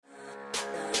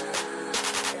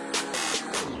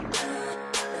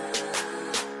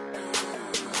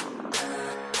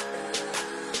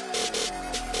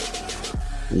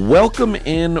Welcome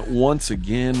in once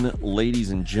again, ladies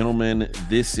and gentlemen.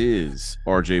 This is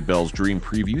RJ Bell's Dream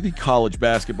Preview, the college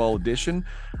basketball edition.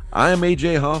 I am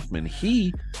AJ Hoffman.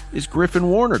 He is Griffin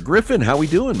Warner. Griffin, how we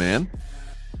doing, man?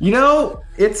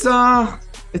 It's a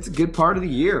good part of the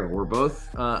year. We're both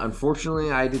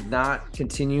unfortunately I did not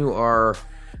continue our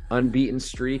unbeaten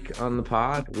streak on the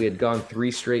pod. We had gone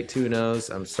 3 straight 2-0s.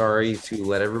 I'm sorry to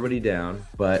let everybody down,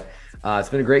 but it's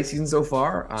been a great season so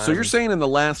far. So you're saying in the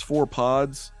last 4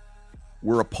 pods,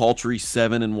 we're a paltry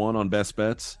 7-1 on best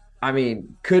bets? I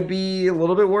mean, could be a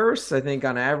little bit worse. I think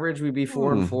on average we'd be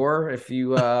 4-4 if you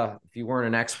weren't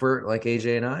an expert like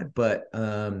AJ and I. But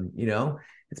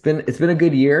it's been a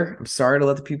good year. I'm sorry to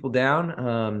let the people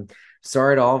down.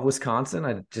 Sorry to all of Wisconsin.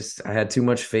 I had too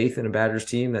much faith in a Badgers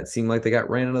team that seemed like they got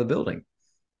ran out of the building.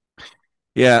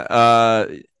 Yeah,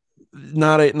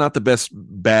 not the best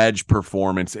badge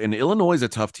performance, and Illinois is a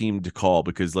tough team to call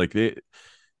because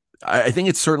I think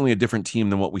it's certainly a different team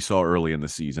than what we saw early in the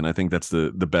season. I think that's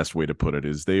the best way to put it.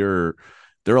 Is they're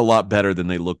a lot better than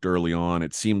they looked early on.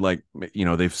 It seemed like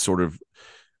they've sort of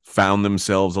found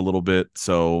themselves a little bit.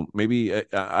 So maybe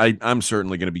I'm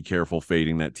certainly going to be careful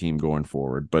fading that team going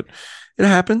forward. But it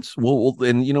happens. We'll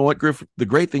and you know what, Griff? The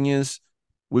great thing is,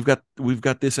 we've got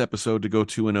this episode to go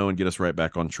 2-0 and get us right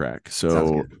back on track. So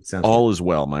Sounds all good. is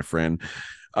well, my friend.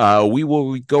 We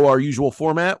will go our usual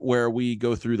format where we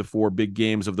go through the 4 big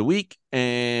games of the week,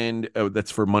 and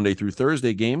that's for Monday through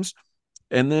Thursday games.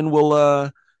 And then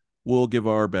we'll give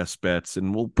our best bets,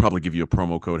 and we'll probably give you a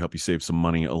promo code, help you save some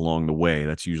money along the way.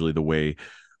 That's usually the way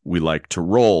we like to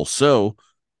roll. So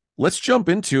let's jump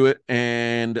into it,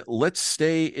 and let's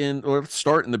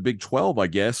start in the Big 12, I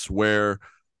guess, where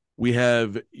we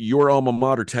have your alma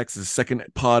mater, Texas, second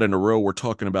pod in a row. We're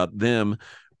talking about them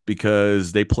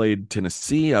because they played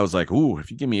Tennessee. I was like, ooh,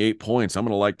 if you give me 8 points, I'm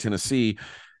going to like Tennessee.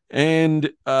 And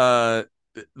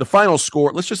the final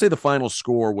score, let's just say the final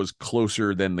score was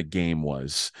closer than the game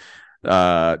was.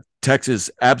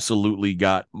 Texas absolutely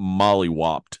got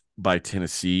mollywopped by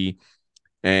Tennessee,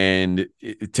 and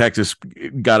Texas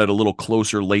got it a little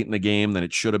closer late in the game than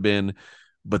it should have been,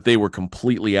 but they were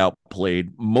completely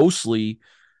outplayed, mostly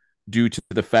due to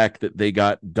the fact that they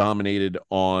got dominated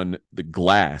on the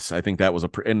glass. I think that was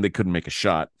and they couldn't make a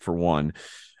shot for one.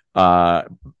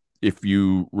 If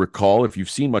you recall, if you've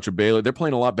seen much of Baylor, they're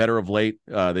playing a lot better of late.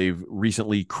 They've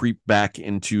recently creeped back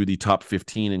into the top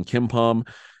 15 in KenPom.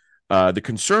 The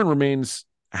concern remains,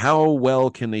 how well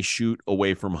can they shoot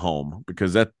away from home?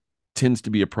 Because that tends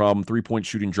to be a problem. 3-point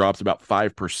shooting drops about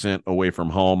 5% away from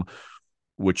home,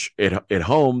 which at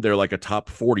home, they're like a top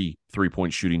 40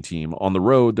 3-point shooting team. On the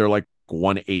road, they're like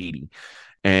 180.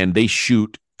 And they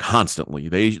shoot constantly.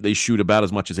 They shoot about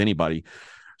as much as anybody.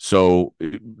 So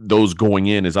those going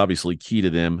in is obviously key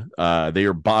to them. They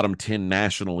are bottom 10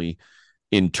 nationally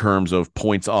in terms of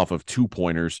points off of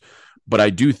 2-pointers. But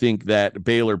I do think that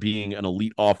Baylor, being an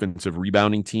elite offensive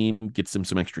rebounding team, gets them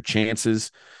some extra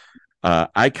chances.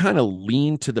 I kind of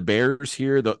lean to the Bears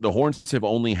here. The Horns have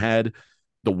only had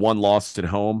the one loss at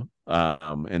home,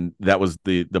 and that was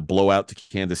the blowout to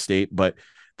Kansas State. But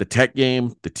the Tech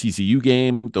game, the TCU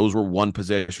game, those were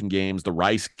 1-possession games. The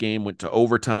Rice game went to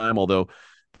overtime, although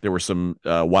there were some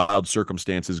wild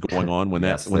circumstances going on when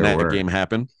Yes, that game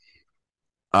happened.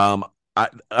 I'm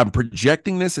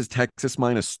projecting this as Texas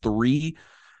 -3.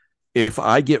 If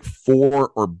I get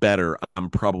 4 or better, I'm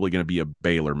probably going to be a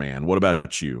Baylor man. What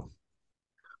about you?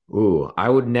 Ooh, I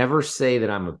would never say that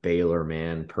I'm a Baylor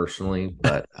man personally,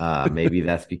 but maybe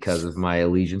that's because of my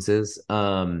allegiances.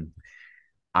 So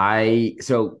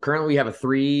currently we have a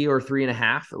 3 or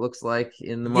 3.5. It looks like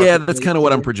in the market. Yeah, that's kind of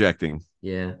what I'm projecting.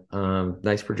 Yeah,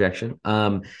 nice projection.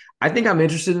 I think I'm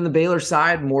interested in the Baylor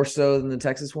side more so than the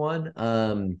Texas one.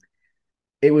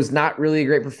 It was not really a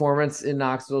great performance in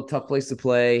Knoxville. Tough place to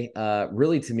play.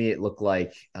 Really, to me, it looked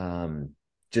like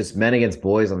just men against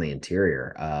boys on the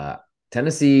interior.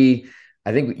 Tennessee,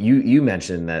 I think you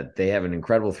mentioned that they have an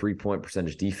incredible 3-point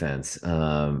percentage defense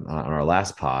on our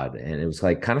last pod, and it was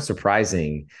like kind of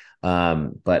surprising.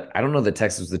 But I don't know that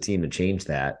Texas was the team to change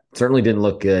that. Certainly didn't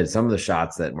look good. Some of the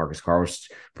shots that Marcus Carr was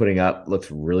putting up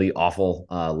looked really awful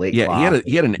late. Yeah,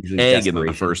 he had an egg in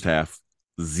the first half.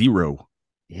 0.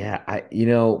 Yeah, I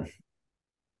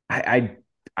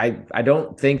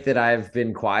don't think that I've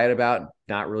been quiet about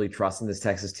not really trusting this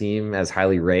Texas team as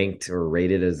highly ranked or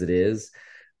rated as it is.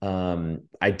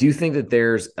 I do think that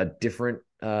there's a different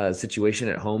situation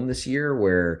at home this year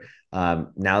where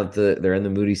now that they're in the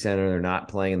Moody Center, they're not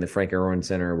playing in the Frank Irwin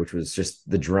Center, which was just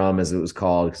the drum as it was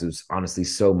called, because it was honestly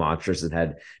so monstrous. It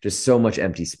had just so much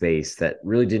empty space that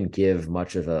really didn't give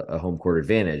much of a home court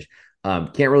advantage.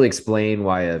 Can't really explain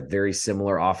why a very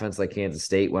similar offense like Kansas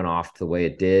State went off the way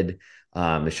it did.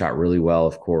 They shot really well,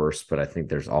 of course, but I think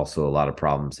there's also a lot of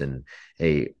problems in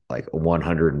a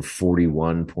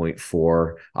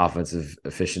 141.4 offensive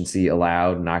efficiency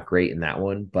allowed. Not great in that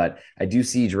one, but I do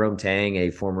see Jerome Tang, a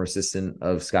former assistant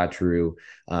of Scott Drew,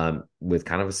 with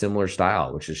kind of a similar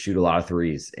style, which is shoot a lot of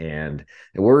threes. And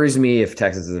it worries me if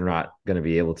Texas is not going to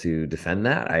be able to defend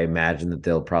that. I imagine that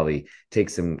they'll probably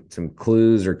take some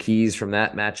clues or keys from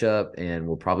that matchup and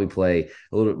will probably play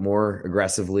a little bit more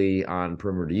aggressively on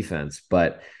perimeter defense.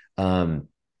 But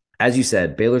as you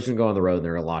said, Baylor's going to go on the road and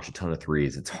they're going to launch a ton of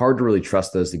threes. It's hard to really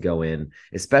trust those to go in,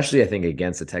 especially I think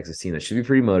against a Texas team that should be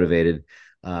pretty motivated.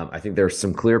 I think there's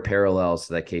some clear parallels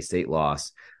to that K-State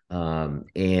loss.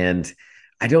 And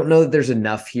I don't know that there's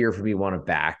enough here for me to want to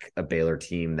back a Baylor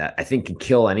team that I think can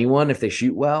kill anyone if they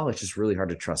shoot well. It's just really hard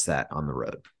to trust that on the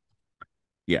road.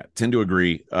 Yeah, tend to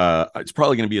agree. It's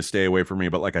probably going to be a stay away for me,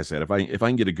 but like I said, if I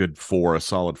can get a good 4, a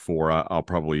solid 4, I'll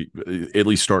probably at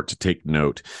least start to take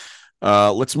note.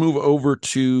 Let's move over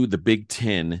to the Big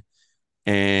Ten,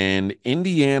 and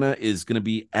Indiana is going to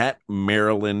be at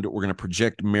Maryland. We're going to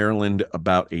project Maryland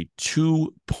about a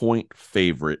 2-point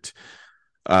favorite.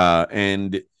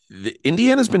 And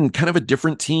Indiana's been kind of a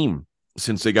different team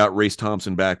since they got Race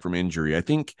Thompson back from injury. I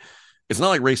think it's not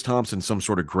like Race Thompson's some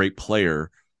sort of great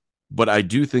player, but I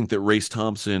do think that Race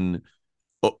Thompson,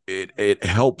 it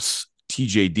helps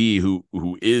TJD,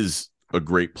 who is a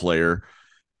great player.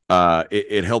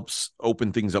 It helps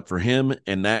open things up for him,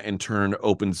 and that in turn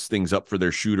opens things up for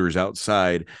their shooters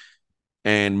outside.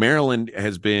 And Maryland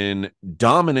has been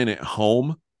dominant at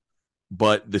home,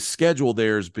 but the schedule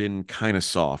there has been kind of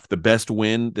soft. The best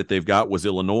win that they've got was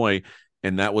Illinois,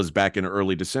 and that was back in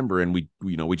early December. And we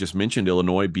just mentioned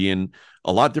Illinois being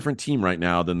a lot different team right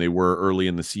now than they were early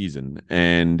in the season.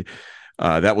 And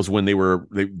that was when they weren't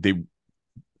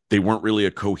really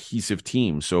a cohesive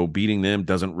team. So beating them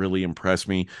doesn't really impress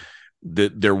me.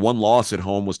 Their one loss at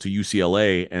home was to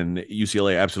UCLA, and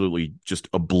UCLA absolutely just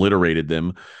obliterated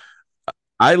them.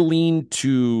 I lean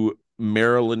to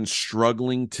Maryland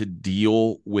struggling to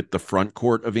deal with the front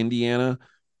court of Indiana.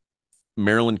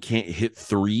 Maryland can't hit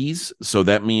threes, so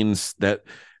that means they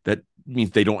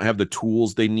don't have the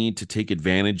tools they need to take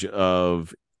advantage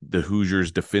of the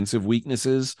Hoosiers' defensive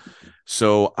weaknesses.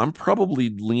 So I'm probably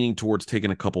leaning towards taking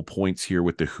a couple points here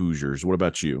with the Hoosiers. What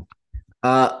about you?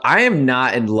 I am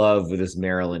not in love with this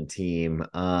Maryland team.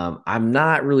 I'm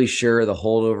not really sure the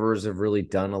holdovers have really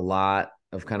done a lot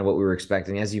of kind of what we were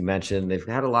expecting. As you mentioned, they've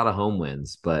had a lot of home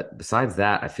wins, but besides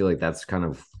that, I feel like that's kind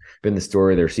of been the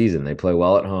story of their season. They play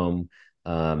well at home.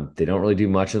 They don't really do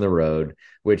much on the road,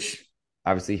 which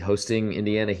obviously hosting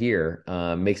Indiana here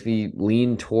makes me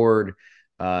lean toward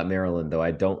Maryland, though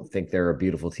I don't think they're a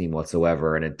beautiful team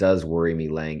whatsoever. And it does worry me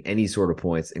laying any sort of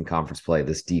points in conference play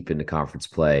this deep into conference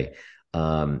play.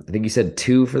 I think you said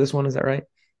 2 for this one. Is that right?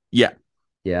 Yeah.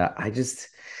 Yeah.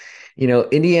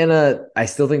 Indiana, I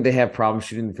still think they have problems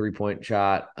shooting the 3-point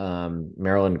shot.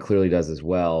 Maryland clearly does as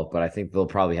well, but I think they'll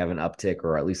probably have an uptick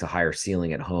or at least a higher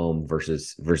ceiling at home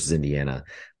versus Indiana.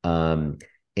 And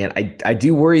I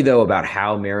do worry though about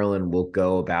how Maryland will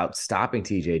go about stopping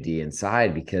TJD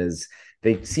inside, because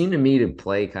they seem to me to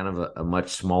play kind of a much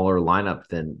smaller lineup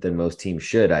than most teams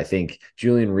should. I think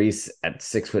Julian Reese at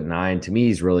 6'9", to me,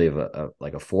 he's really a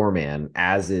 4-man,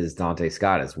 as is Dante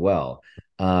Scott as well.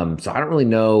 So I don't really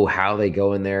know how they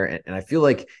go in there. And I feel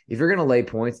like if you're going to lay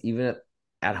points, even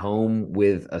at home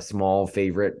with a small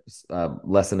favorite,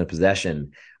 less than a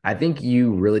possession, I think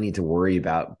you really need to worry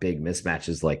about big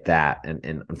mismatches like that.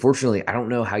 And unfortunately, I don't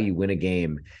know how you win a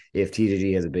game if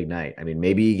TJG has a big night. I mean,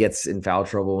 maybe he gets in foul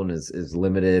trouble and is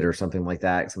limited or something like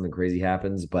that. Something crazy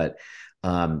happens. But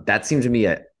that seems to me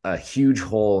a huge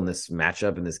hole in this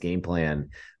matchup, in this game plan.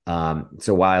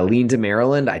 So while I lean to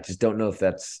Maryland, I just don't know if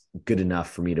that's good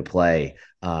enough for me to play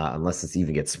unless it's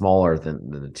even gets smaller than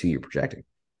the 2 you're projecting.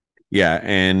 Yeah,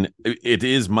 and it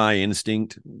is my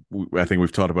instinct. I think we've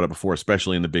talked about it before,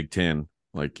 especially in the Big Ten.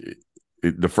 Like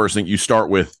the first thing you start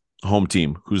with, home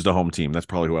team. Who's the home team? That's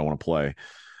probably who I want to play.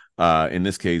 In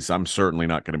this case, I'm certainly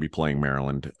not going to be playing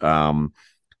Maryland. All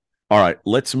right,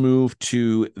 let's move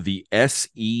to the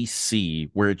SEC,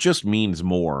 where it just means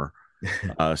more.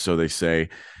 So they say.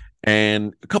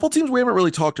 And a couple teams we haven't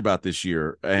really talked about this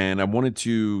year, and I wanted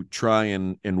to try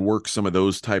and work some of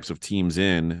those types of teams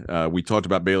in. We talked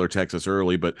about Baylor, Texas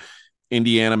early, but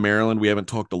Indiana, Maryland, we haven't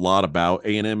talked a lot about.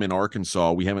 A&M and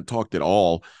Arkansas, we haven't talked at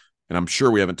all, and I'm sure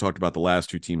we haven't talked about the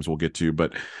last 2 teams we'll get to.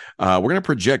 But we're going to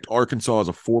project Arkansas as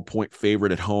a 4-point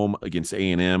favorite at home against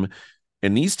A&M,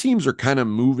 and these teams are kind of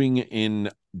moving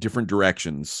in different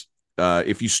directions.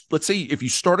 If you let's say if you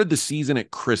started the season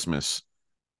at Christmas,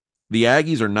 the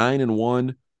Aggies are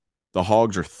 9-1, the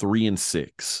Hogs are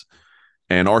 3-6.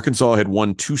 And Arkansas had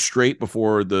won two straight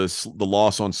before the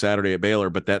loss on Saturday at Baylor,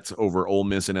 but that's over Ole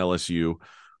Miss and LSU,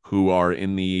 who are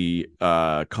in the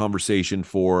conversation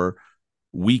for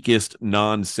weakest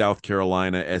non-South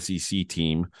Carolina SEC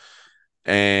team.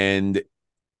 And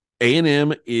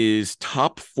A&M is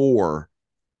top 4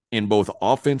 in both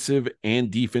offensive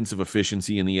and defensive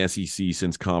efficiency in the SEC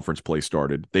since conference play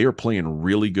started. They are playing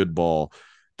really good ball.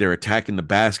 They're attacking the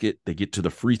basket. They get to the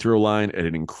free throw line at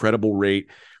an incredible rate.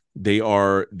 They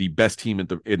are the best team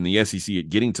in the SEC at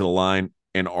getting to the line,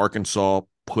 and Arkansas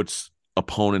puts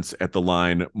opponents at the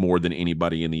line more than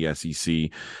anybody in the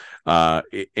SEC.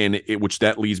 Which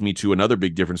that leads me to another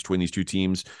big difference between these two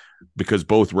teams, because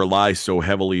both rely so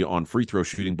heavily on free throw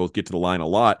shooting, both get to the line a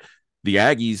lot. The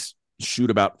Aggies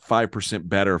shoot about 5%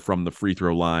 better from the free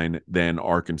throw line than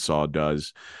Arkansas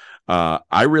does.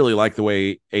 I really like the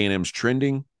way A&M's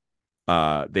trending.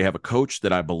 They have a coach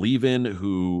that I believe in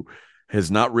who has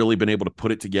not really been able to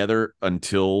put it together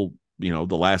until, the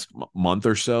last month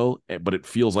or so, but it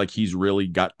feels like he's really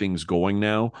got things going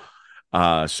now.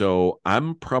 So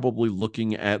I'm probably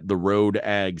looking at the road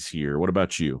Ags here. What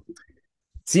about you?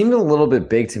 Seemed a little bit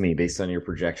big to me based on your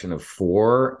projection of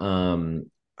 4.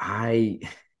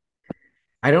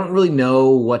 I don't really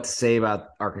know what to say about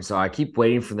Arkansas. I keep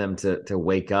waiting for them to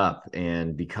wake up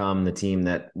and become the team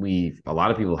that a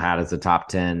lot of people had as a top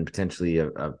 10, potentially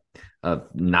a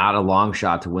not a long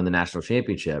shot to win the national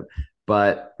championship.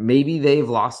 But maybe they've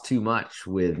lost too much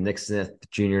with Nick Smith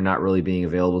Jr. not really being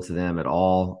available to them at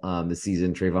all this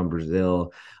season. Trayvon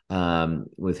Brazile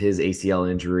with his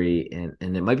ACL injury.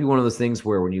 And it might be one of those things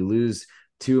where when you lose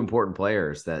 2 important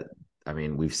players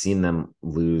we've seen them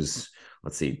lose –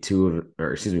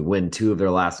 win 2 of their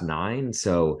last 9.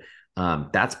 So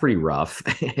that's pretty rough.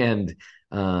 And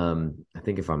I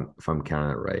think if I'm counting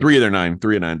it right, 3 of their 9,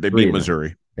 3 of 9. They beat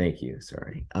Missouri. Thank you.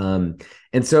 Sorry.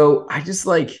 And so I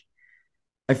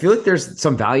feel like there's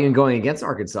some value in going against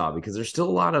Arkansas because there's still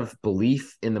a lot of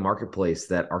belief in the marketplace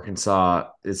that Arkansas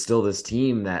is still this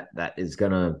team that is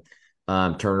going to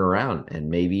turn around. And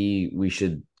maybe we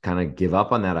should kind of give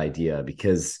up on that idea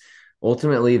because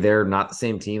ultimately they're not the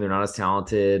same team. They're not as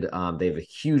talented. They have a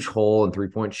huge hole in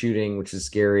 3-point shooting, which is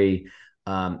scary.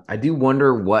 I do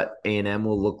wonder what A&M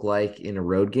will look like in a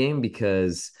road game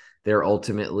because they're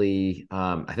ultimately,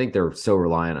 I think they're so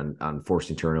reliant on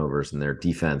forcing turnovers and their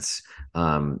defense.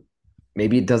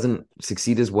 Maybe it doesn't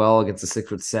succeed as well against a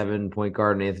 6'7" point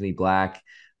guard and Anthony Black.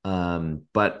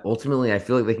 But ultimately, I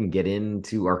feel like they can get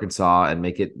into Arkansas and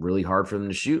make it really hard for them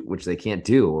to shoot, which they can't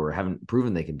do or haven't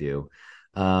proven they can do.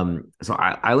 So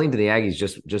I lean to the Aggies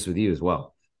just with you as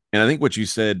well. And I think what you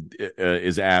said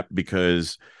is apt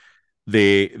because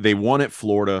they won at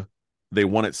Florida, they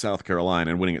won at South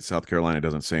Carolina, and winning at South Carolina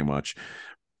doesn't say much.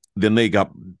 Then they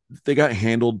got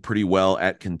handled pretty well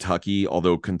at Kentucky,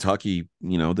 although Kentucky,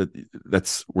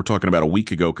 that's we're talking about a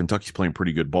week ago. Kentucky's playing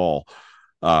pretty good ball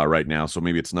right now, so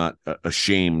maybe it's not a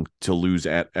shame to lose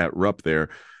at Rupp there.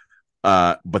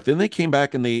 But then they came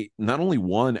back and they not only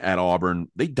won at Auburn,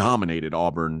 they dominated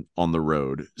Auburn on the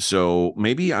road. So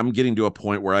maybe I'm getting to a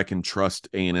point where I can trust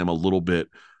A&M a little bit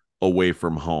away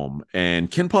from home. And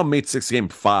KenPom made 6-game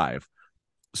 5.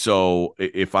 So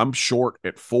if I'm short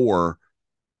at 4,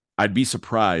 I'd be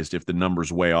surprised if the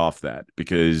numbers way off that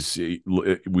because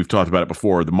we've talked about it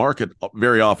before. The market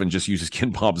very often just uses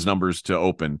KenPom's numbers to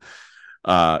open.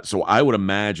 So I would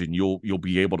imagine you'll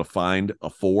be able to find a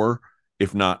 4,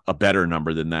 if not a better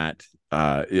number than that.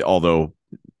 Although,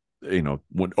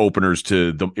 when openers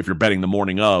if you're betting the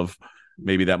morning of,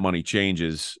 maybe that money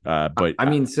changes. But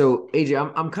so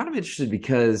AJ, I'm kind of interested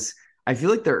because I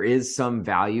feel like there is some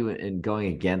value in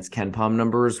going against KenPom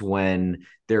numbers when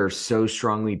they're so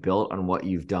strongly built on what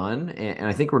you've done. And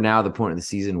I think we're now at the point of the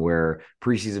season where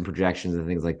preseason projections and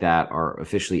things like that are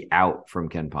officially out from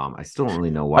KenPom. I still don't really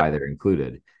know why they're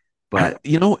included. But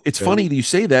it's funny that you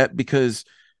say that because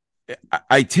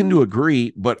I tend to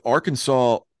agree, but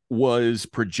Arkansas was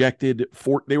projected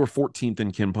they were 14th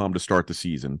in KenPom to start the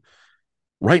season.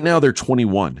 Right now they're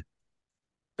 21.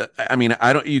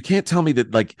 You can't tell me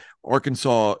that like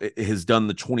Arkansas has done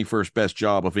the 21st best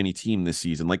job of any team this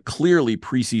season. Like clearly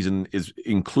preseason is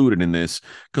included in this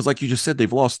because like you just said,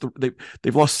 they've lost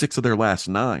 6 of their last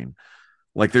 9.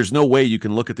 Like there's no way you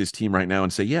can look at this team right now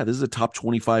and say, yeah, this is a top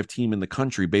 25 team in the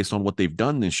country based on what they've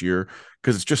done this year,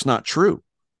 because it's just not true.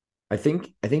 I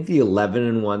think the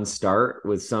 11-1 start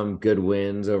with some good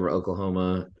wins over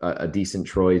Oklahoma, a decent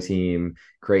Troy team,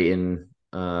 Creighton,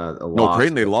 a No, loss,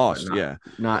 Creighton, they but lost. Yeah.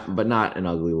 not an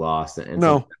ugly loss, and something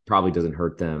No. that probably doesn't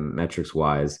hurt them metrics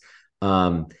wise.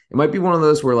 It might be one of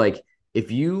those where like if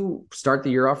you start the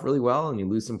year off really well and you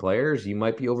lose some players, you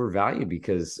might be overvalued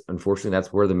because unfortunately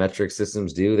that's where the metric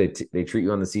systems do. They treat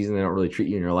you on the season. They don't really treat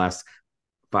you in your last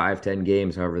 5, 10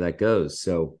 games, however that goes.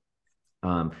 So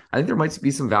I think there might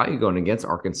be some value going against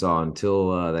Arkansas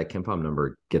until that KenPom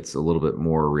number gets a little bit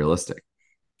more realistic.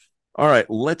 All right,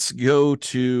 let's go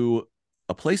to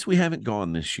a place we haven't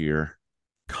gone this year,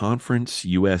 Conference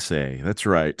USA. That's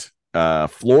right.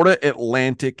 Florida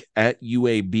Atlantic at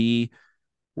UAB.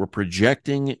 We're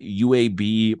projecting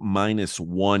UAB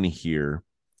 -1 here.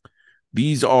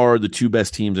 These are the two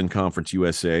best teams in Conference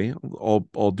USA.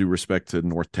 All due respect to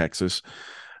North Texas.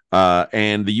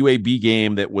 And the UAB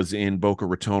game that was in Boca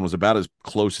Raton was about as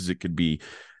close as it could be.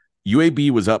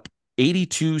 UAB was up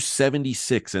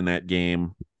 82-76 in that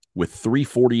game with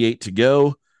 3:48 to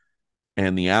go,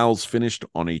 and the Owls finished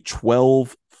on a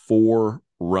 12-4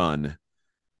 run.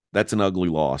 That's an ugly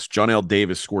loss. John L.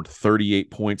 Davis scored 38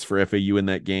 points for FAU in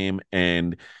that game,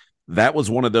 and that was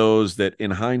one of those that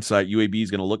in hindsight, UAB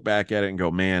is going to look back at it and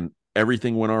go, man,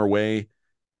 everything went our way,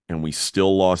 and we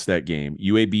still lost that game.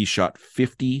 UAB shot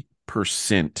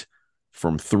 50%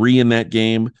 from three in that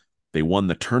game. They won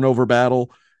the turnover battle.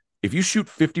 If you shoot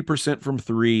 50% from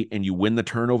three and you win the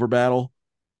turnover battle,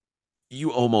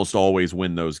 you almost always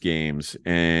win those games.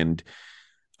 And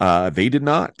they did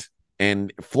not.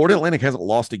 And Florida Atlantic hasn't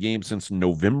lost a game since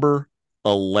November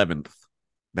 11th.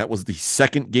 That was the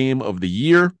second game of the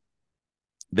year.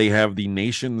 They have the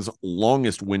nation's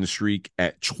longest win streak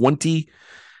at 20.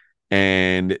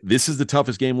 And this is the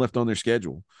toughest game left on their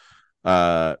schedule.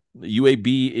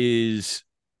 UAB is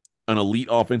an elite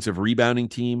offensive rebounding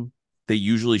team. They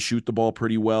usually shoot the ball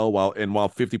pretty well, while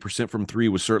 50% from three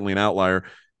was certainly an outlier.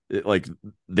 Like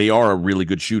they are a really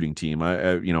good shooting team.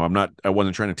 I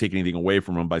wasn't trying to take anything away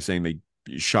from them by saying they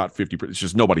shot 50%. It's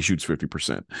just nobody shoots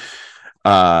 50%.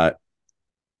 That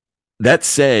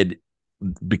said,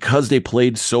 because they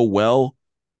played so well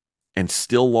and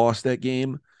still lost that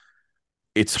game,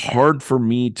 it's hard for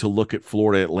me to look at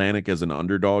Florida Atlantic as an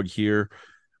underdog here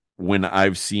when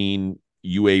I've seen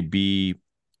UAB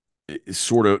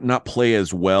sort of not play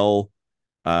as well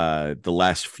the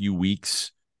last few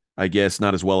weeks. I guess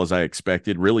not as well as I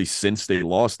expected, really, since they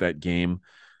lost that game.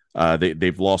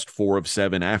 They've lost 4 of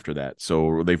 7 after that.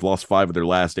 So they've lost 5 of their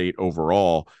last 8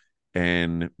 overall.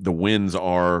 And the wins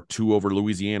are 2 over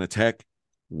Louisiana Tech,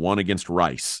 1 against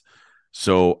Rice.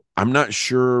 So I'm not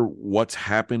sure what's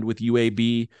happened with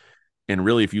UAB. And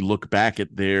really, if you look back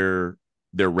at their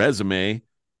resume,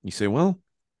 you say, well,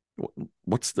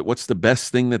 what's the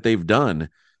best thing that they've done?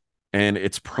 And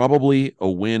it's probably a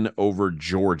win over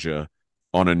Georgia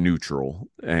on a neutral.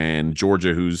 And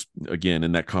Georgia, who's, again,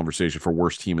 in that conversation for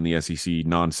worst team in the SEC,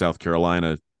 non-South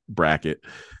Carolina bracket.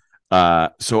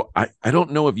 So I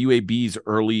don't know if UAB's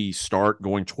early start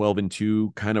going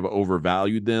 12-2 kind of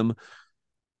overvalued them.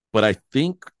 But I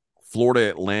think Florida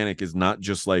Atlantic is not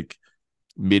just like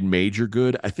mid-major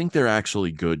good. I think they're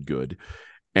actually good.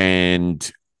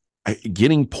 And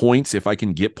getting points, if I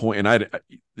can get point, and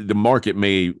the market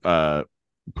may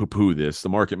poo-poo this. The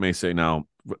market may say, now,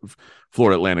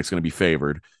 Florida Atlantic's going to be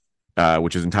favored,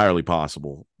 which is entirely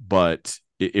possible. But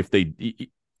if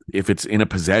it's in a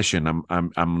possession,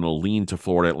 I'm going to lean to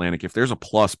Florida Atlantic. If there's a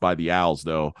plus by the Owls,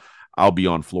 though, I'll be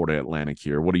on Florida Atlantic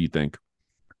here. What do you think?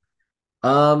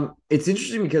 It's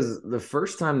interesting because the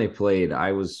first time they played,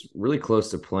 I was really close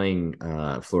to playing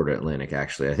Florida Atlantic,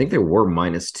 actually. I think they were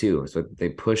 -2, so they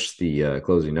pushed the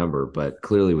closing number, but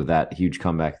clearly with that huge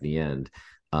comeback at the end,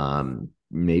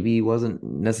 maybe wasn't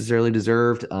necessarily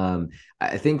deserved.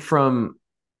 I think from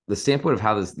the standpoint of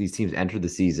how these teams entered the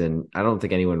season, I don't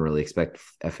think anyone really expected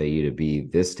FAU to be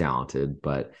this talented,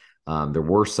 but there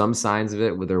were some signs of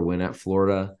it with their win at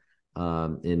Florida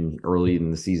early in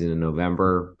the season in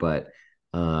November, but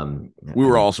we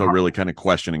were also really kind of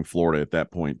questioning Florida at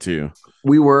that point too.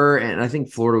 We were, and I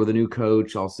think Florida with a new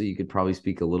coach, also you could probably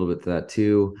speak a little bit to that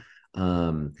too.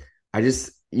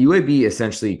 UAB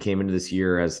essentially came into this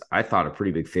year as I thought a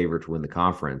pretty big favorite to win the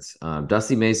conference.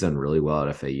 Dusty May's done really well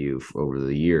at FAU over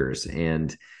the years,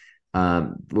 and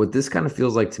what this kind of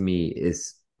feels like to me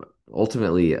is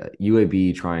ultimately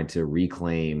UAB trying to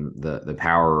reclaim the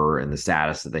power and the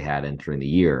status that they had entering the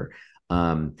year.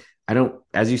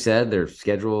 As you said, their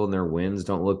schedule and their wins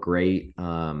don't look great.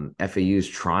 FAU is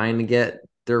trying to get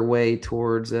their way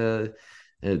towards a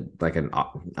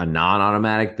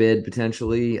non-automatic bid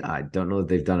potentially. I don't know if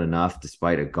they've done enough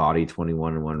despite a gaudy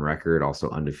 21-1 record, also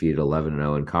undefeated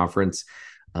 11-0 in conference.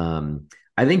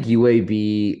 I I think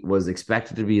UAB was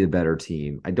expected to be the better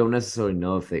team. I don't necessarily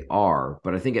know if they are,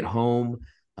 but I think at home,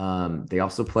 they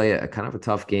also play a kind of a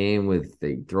tough game with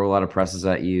they throw a lot of presses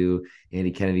at you. Andy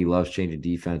Kennedy loves changing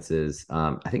defenses.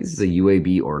 I think this is a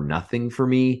UAB or nothing for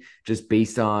me, just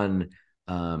based on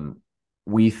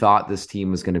we thought this team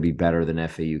was going to be better than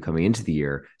FAU coming into the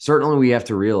year. Certainly, we have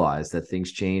to realize that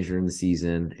things change during the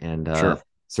season, and Sure.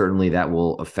 certainly that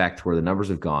will affect where the numbers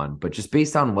have gone. But just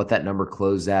based on what that number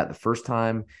closed at the first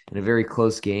time in a very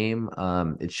close game,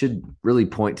 it should really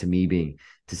point to me being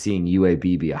to seeing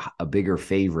UAB be a bigger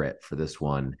favorite for this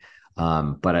one.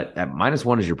 But at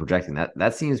 -1 as you're projecting,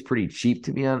 that seems pretty cheap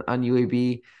to me on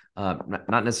UAB.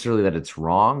 Not necessarily that it's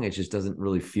wrong. It just doesn't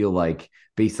really feel like,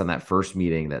 based on that first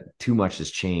meeting, that too much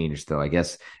has changed. Though I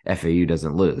guess FAU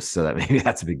doesn't lose, so that maybe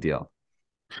that's a big deal.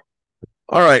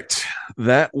 All right.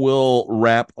 That will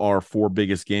wrap our 4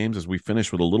 biggest games as we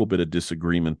finish with a little bit of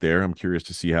disagreement there. I'm curious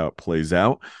to see how it plays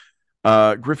out.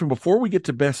 Griffin, before we get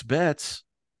to best bets,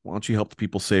 why don't you help the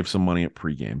people save some money at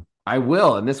pregame? I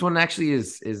will, and this one actually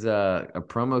is a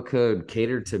promo code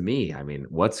catered to me. I mean,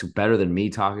 what's better than me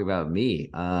talking about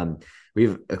me? We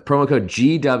have a promo code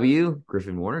GW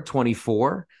Griffin Warner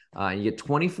 24. And you get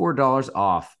 $24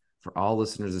 off for all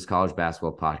listeners of this college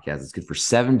basketball podcast. It's good for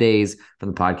 7 days from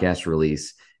the podcast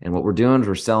release. And what we're doing is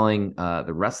we're selling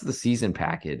the rest of the season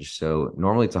package. So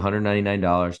normally it's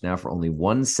 $199 now for only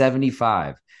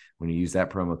 $175 when you use that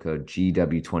promo code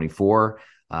GW24.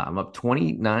 I'm up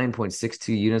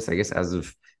 29.62 units, I guess, as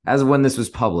of when this was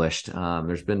published.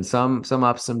 There's been some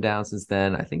ups, some downs since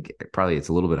then. I think probably it's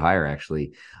a little bit higher,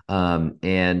 actually.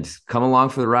 And come along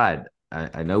for the ride.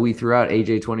 I know we threw out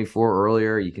AJ24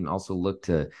 earlier. You can also look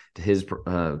to his,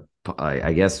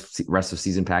 I guess, rest of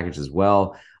season package as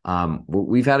well.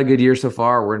 We've had a good year so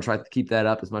far. We're going to try to keep that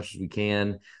up as much as we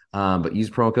can. But use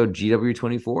promo code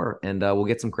GW24 and we'll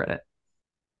get some credit.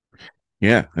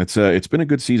 Yeah, it's been a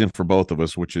good season for both of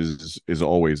us, which is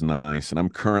always nice. And I'm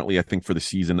currently, I think, for the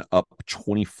season up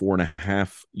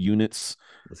 24.5 units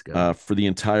for the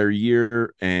entire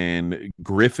year. And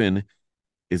Griffin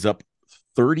is up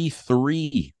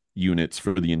 33 units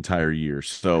for the entire year.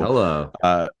 So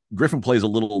hello. Griffin plays a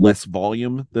little less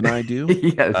volume than I do.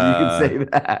 Yes, you can say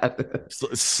that.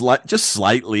 Just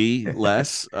slightly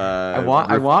less. I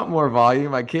want more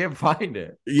volume. I can't find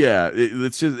it. Yeah,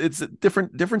 it's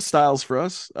different styles for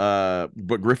us.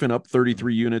 But Griffin up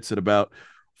 33 units at about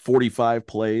 45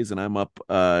 plays, and I'm up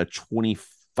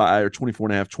 25 or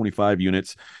 24.5, 25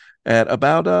 units at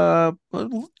about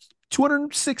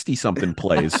 260 something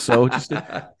plays. So just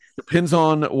depends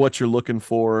on what you're looking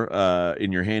for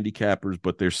in your handicappers,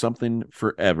 but there's something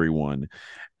for everyone,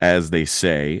 as they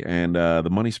say, and the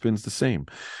money spins the same.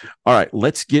 All right,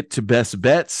 let's get to best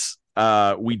bets.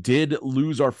 We did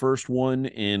lose our first one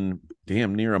in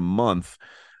damn near a month,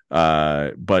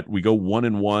 but we go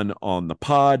 1-1 on the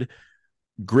pod.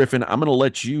 Griffin, I'm going to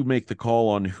let you make the call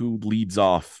on who leads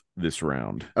off this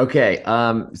round. Okay.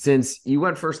 Since you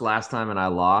went first last time and I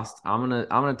lost, I'm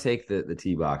gonna take the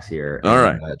tee box here. All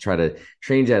right. Try to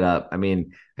change that up. I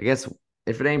mean, I guess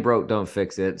if it ain't broke, don't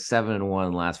fix it.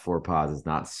 7-1 last 4 pods is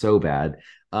not so bad.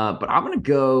 But I'm gonna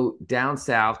go down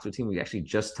south to a team we actually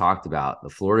just talked about, the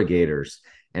Florida Gators,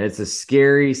 and it's a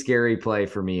scary, scary play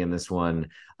for me in this one.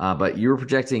 But you were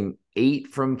projecting 8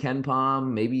 from Ken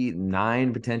Pom, maybe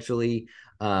 9 potentially.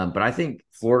 But I think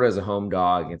Florida as a home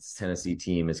dog against the Tennessee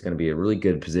team is going to be a really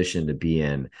good position to be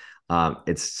in.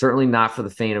 It's certainly not for the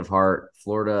faint of heart.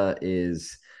 Florida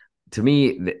is, to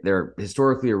me, they're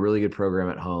historically a really good program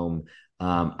at home.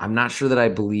 I'm not sure that I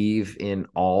believe in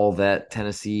all that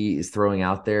Tennessee is throwing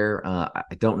out there. I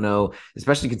don't know,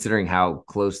 especially considering how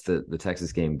close the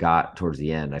Texas game got towards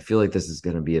the end. I feel like this is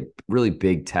going to be a really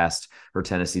big test for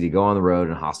Tennessee to go on the road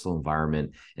in a hostile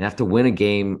environment and have to win a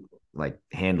game like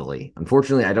handily.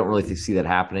 Unfortunately, I don't really see that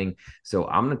happening. So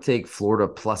I'm going to take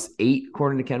Florida +8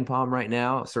 according to Ken Pom right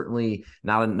now. Certainly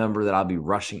not a number that I'll be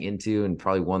rushing into, and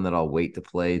probably one that I'll wait to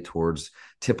play towards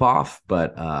tip off.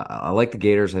 But I like the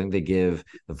Gators. I think they give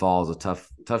the Vols a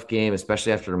tough game,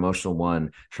 especially after an emotional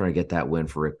one, trying to get that win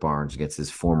for Rick Barnes against his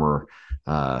former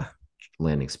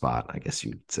landing spot, I guess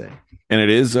you'd say. And it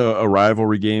is a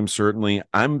rivalry game. Certainly,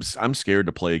 I'm scared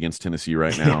to play against Tennessee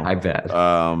right now. I bet.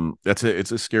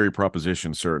 It's a scary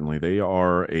proposition. Certainly, they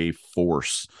are a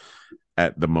force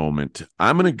at the moment.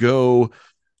 I'm gonna go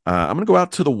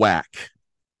out to the WAC,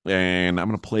 and I'm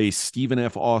gonna play Stephen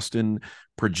F. Austin,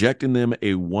 projecting them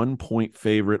a 1-point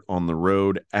favorite on the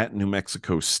road at New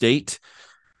Mexico State.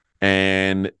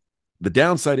 And the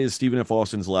downside is Stephen F.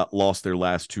 Austin's lost their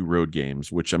last 2 road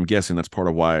games, which I'm guessing that's part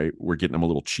of why we're getting them a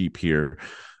little cheap here.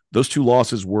 Those 2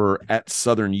 losses were at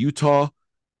Southern Utah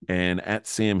and at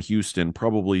Sam Houston,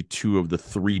 probably two of the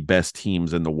three best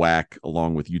teams in the WAC,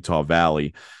 along with Utah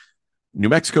Valley. New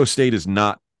Mexico State is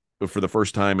not, for the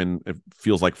first time in it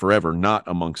feels like forever, not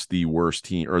amongst the worst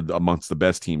team or amongst the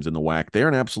best teams in the WAC. They're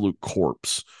an absolute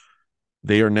corpse.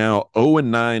 They are now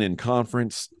 0-9 in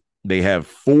conference. They have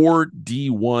 4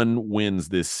 D1 wins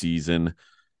this season,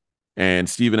 and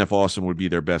Stephen F. Austin would be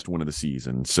their best win of the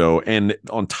season. So, and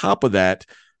on top of that,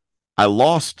 I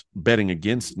lost betting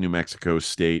against New Mexico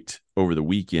State over the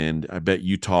weekend. I bet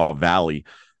Utah Valley.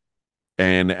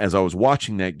 And as I was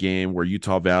watching that game where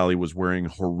Utah Valley was wearing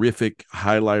horrific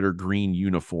highlighter green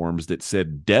uniforms that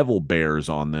said Devil Bears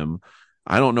on them,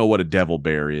 I don't know what a devil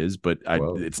bear is, but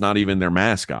it's not even their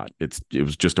mascot. It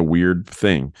was just a weird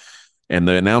thing. And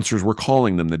the announcers were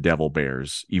calling them the Devil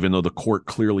Bears, even though the court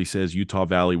clearly says Utah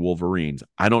Valley Wolverines.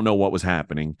 I don't know what was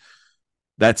happening.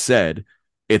 That said,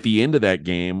 at the end of that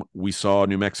game, we saw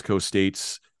New Mexico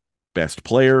State's best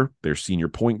player, their senior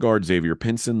point guard, Xavier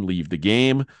Pinson, leave the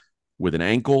game with an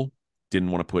ankle,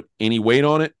 didn't want to put any weight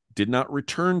on it, did not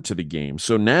return to the game.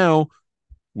 So now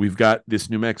we've got this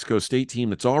New Mexico State team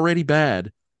that's already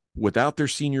bad without their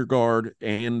senior guard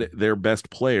and their best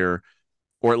player,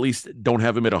 or at least don't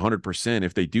have him at 100%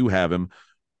 if they do have him,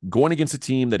 going against a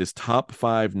team that is top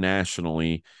 5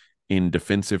 nationally in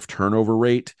defensive turnover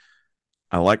rate.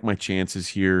 I like my chances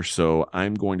here, so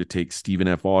I'm going to take Stephen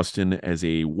F. Austin as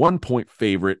a 1-point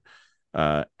favorite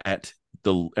at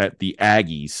the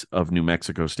Aggies of New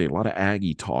Mexico State. A lot of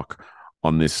Aggie talk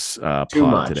on this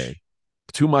pod today.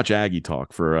 Too much Aggie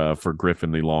talk for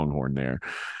Griffin the Longhorn there.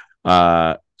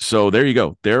 So there you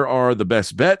go. There are the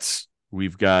best bets.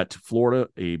 We've got Florida,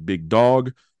 a big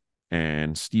dog,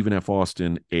 and Stephen F.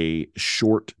 Austin, a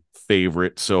short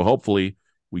favorite. So hopefully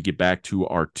we get back to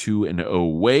our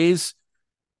 2-0 ways.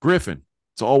 Griffin,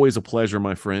 it's always a pleasure,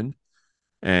 my friend.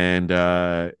 And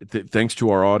thanks to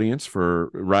our audience for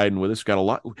riding with us.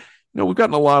 We've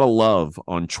gotten a lot of love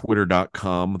on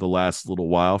twitter.com the last little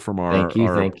while from our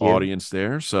audience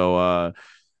there. So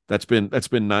that's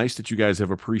been nice that you guys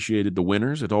have appreciated the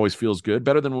winners. It always feels good.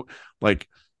 Better than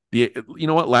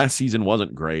last season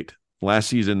wasn't great. Last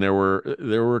season there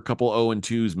were a couple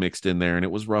 0-2s mixed in there, and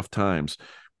it was rough times.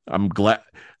 I'm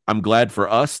glad for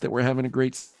us that we're having a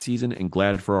great season, and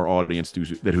glad for our audience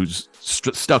who's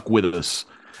stuck with us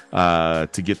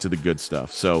to get to the good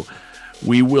stuff. So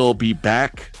we will be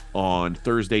back on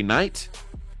Thursday night,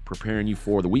 preparing you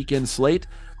for the weekend slate.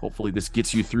 Hopefully this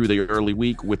gets you through the early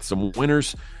week with some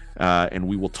winners, and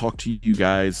we will talk to you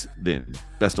guys then.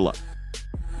 Best of luck.